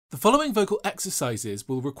The following vocal exercises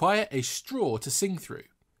will require a straw to sing through.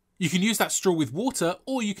 You can use that straw with water,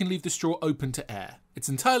 or you can leave the straw open to air. It's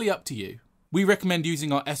entirely up to you. We recommend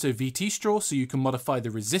using our SOVT straw so you can modify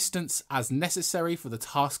the resistance as necessary for the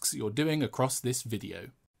tasks you're doing across this video.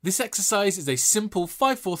 This exercise is a simple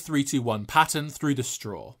 5-4-3-2-1 pattern through the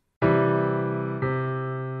straw.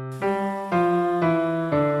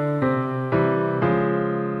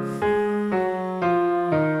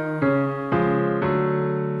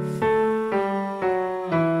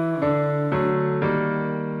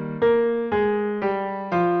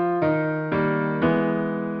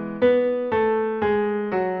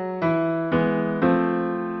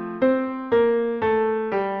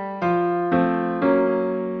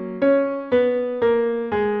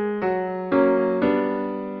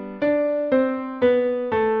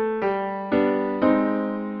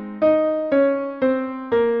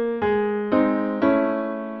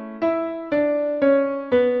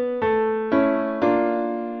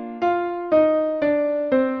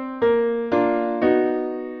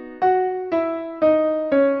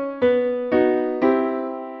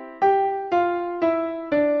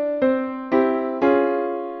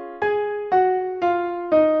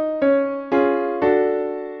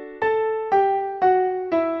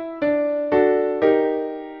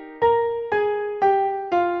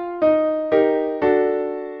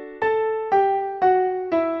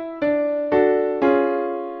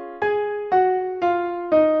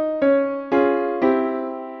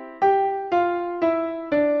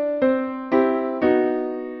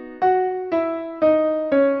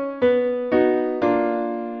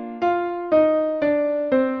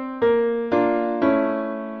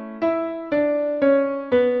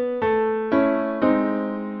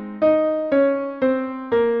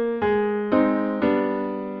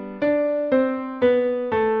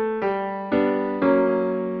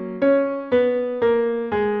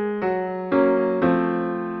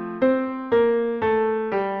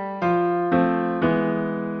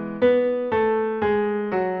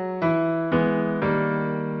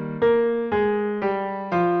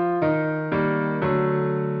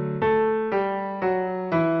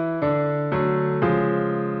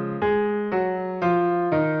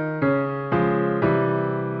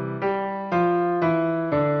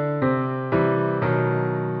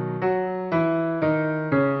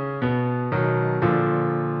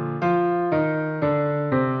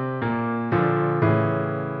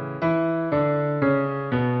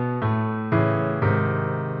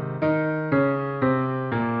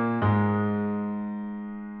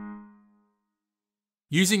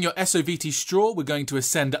 Using your SOVT straw, we're going to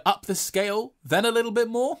ascend up the scale, then a little bit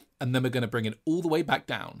more, and then we're going to bring it all the way back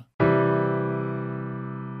down.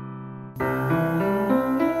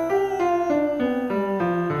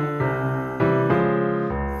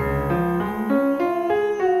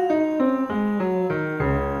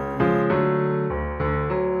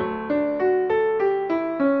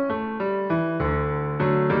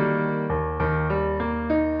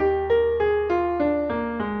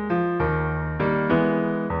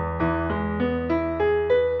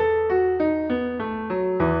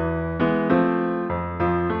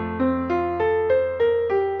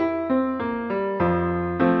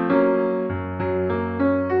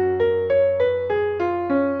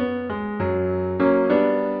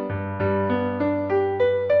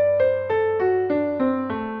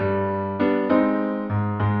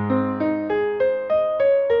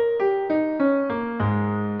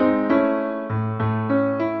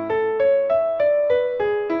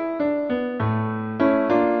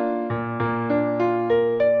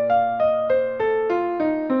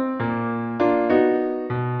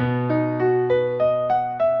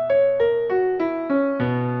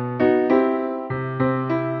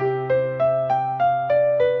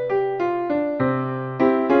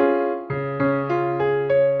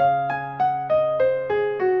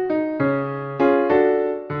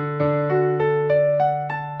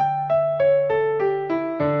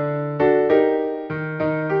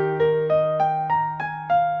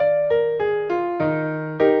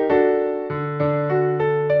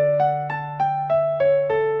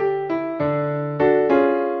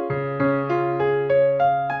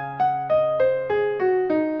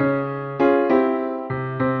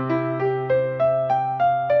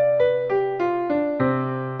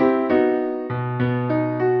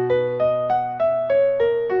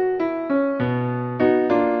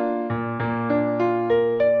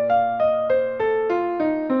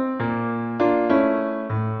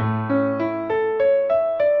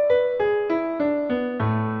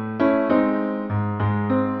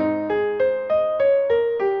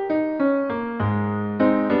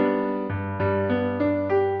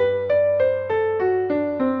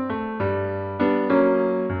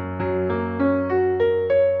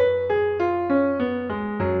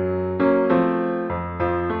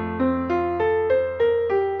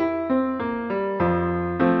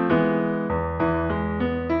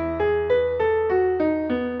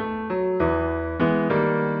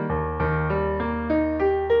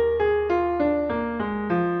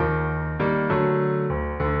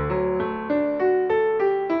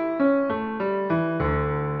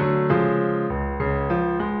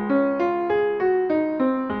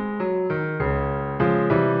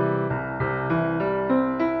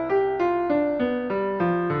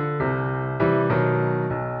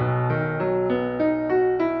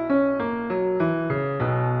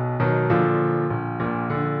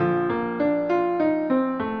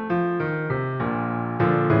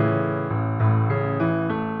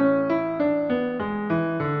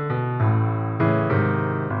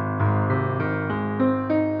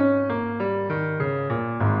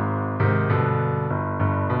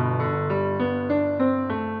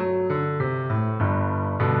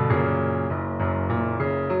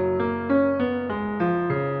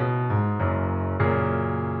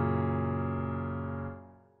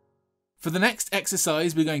 For the next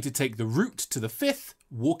exercise, we're going to take the root to the 5th,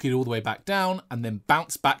 walk it all the way back down, and then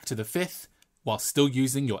bounce back to the 5th while still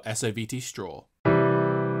using your SOVT straw.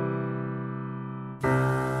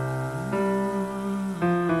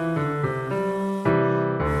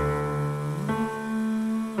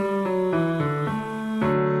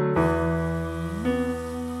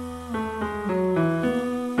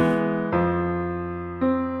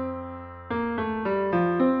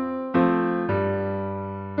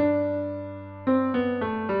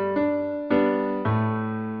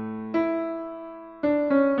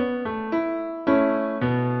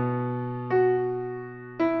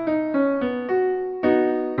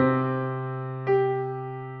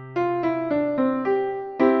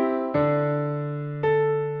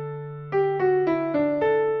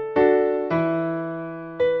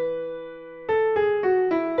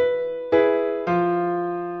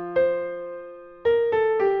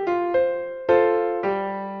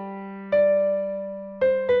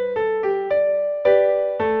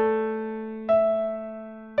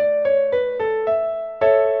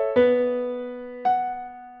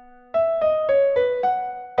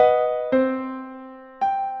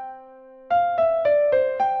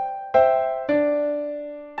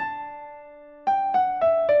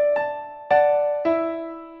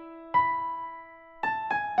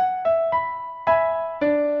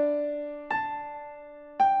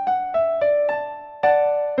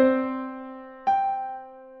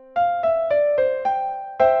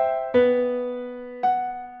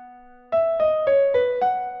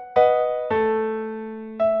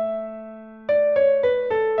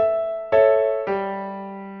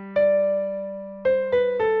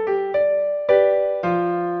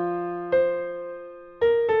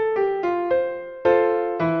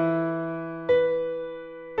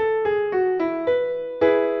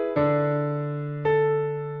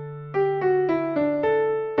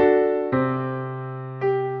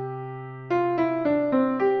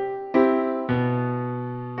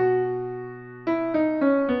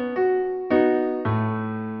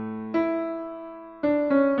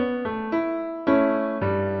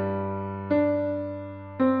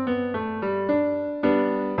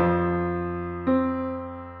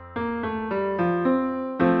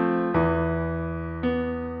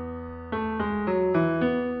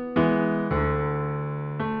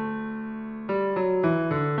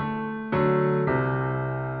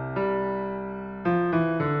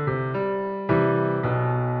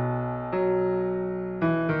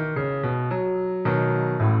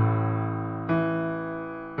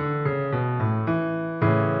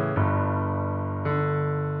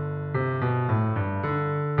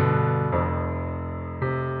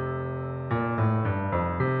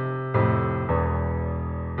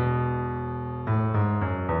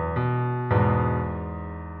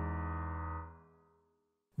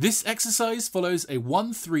 This exercise follows a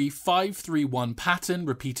 1-3-5-3-1 pattern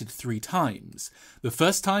repeated 3 times. The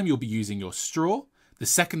first time you'll be using your straw, the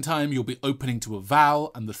second time you'll be opening to a vowel,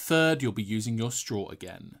 and the third you'll be using your straw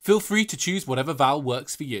again. Feel free to choose whatever vowel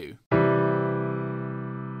works for you.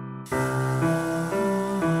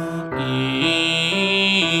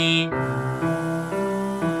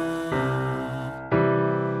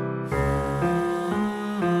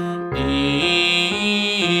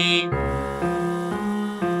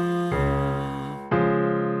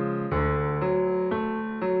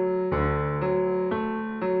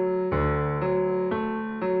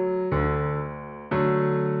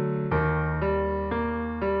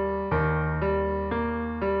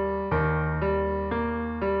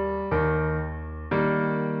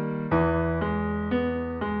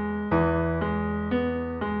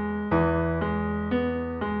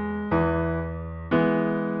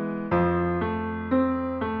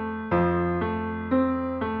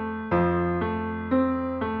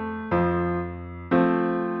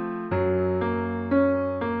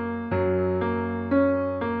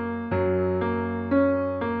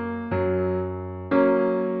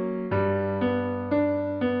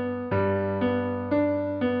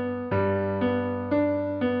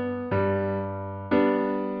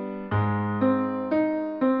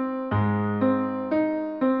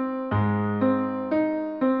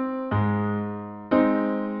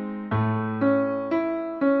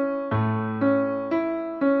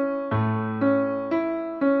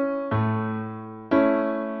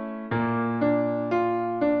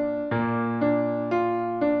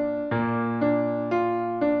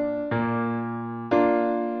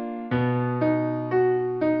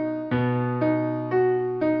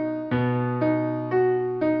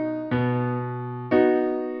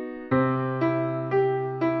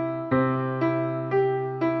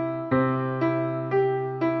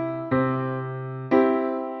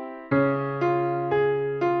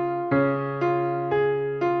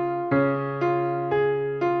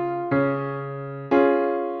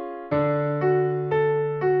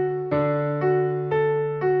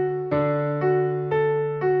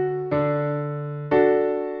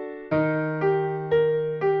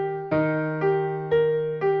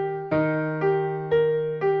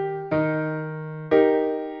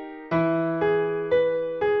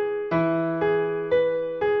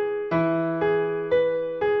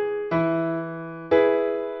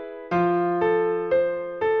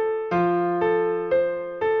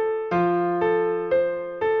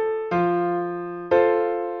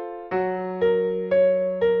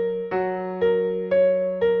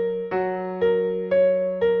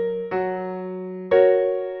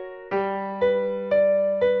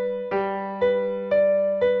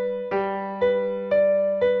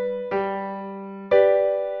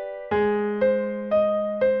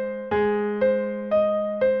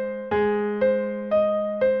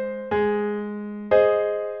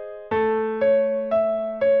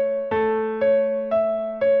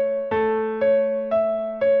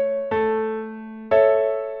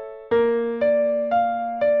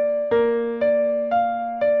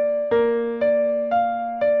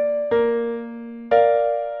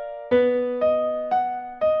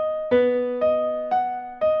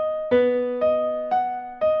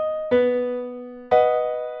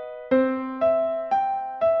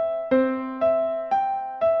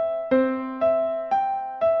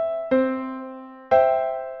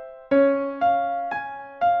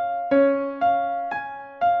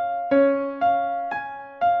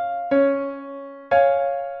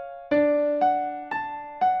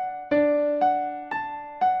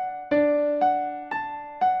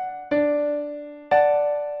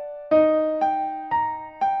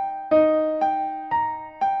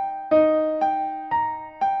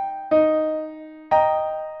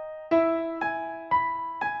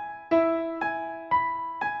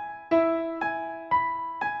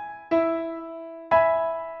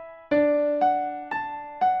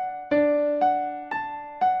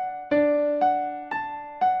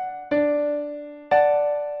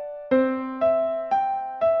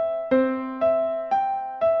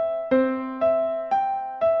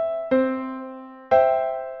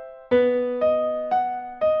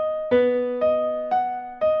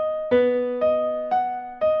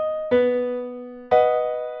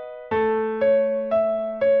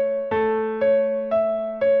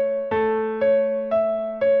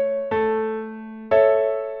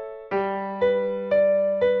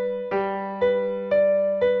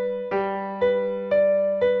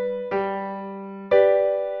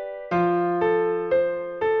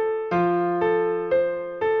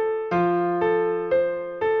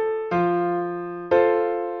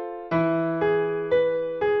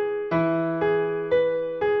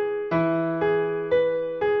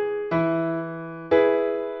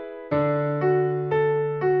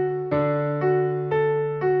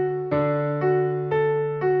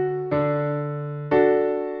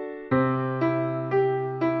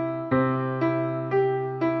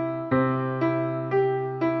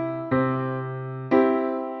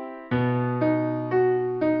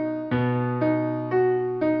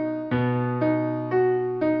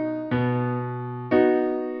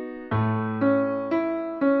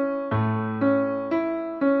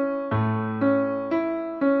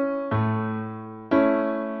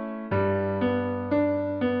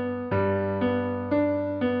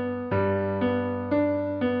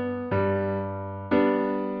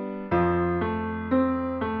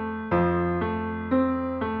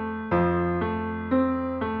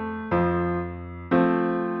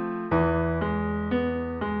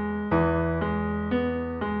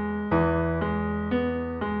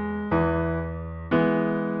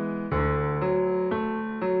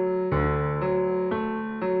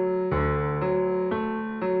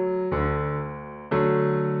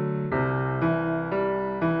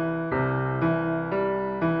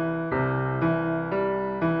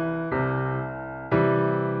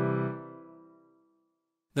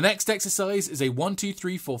 The next exercise is a 1, 2,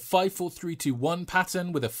 3, 4, 5, 4, 3, 2, 1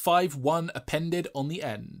 pattern with a 5, 1 appended on the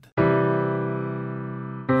end.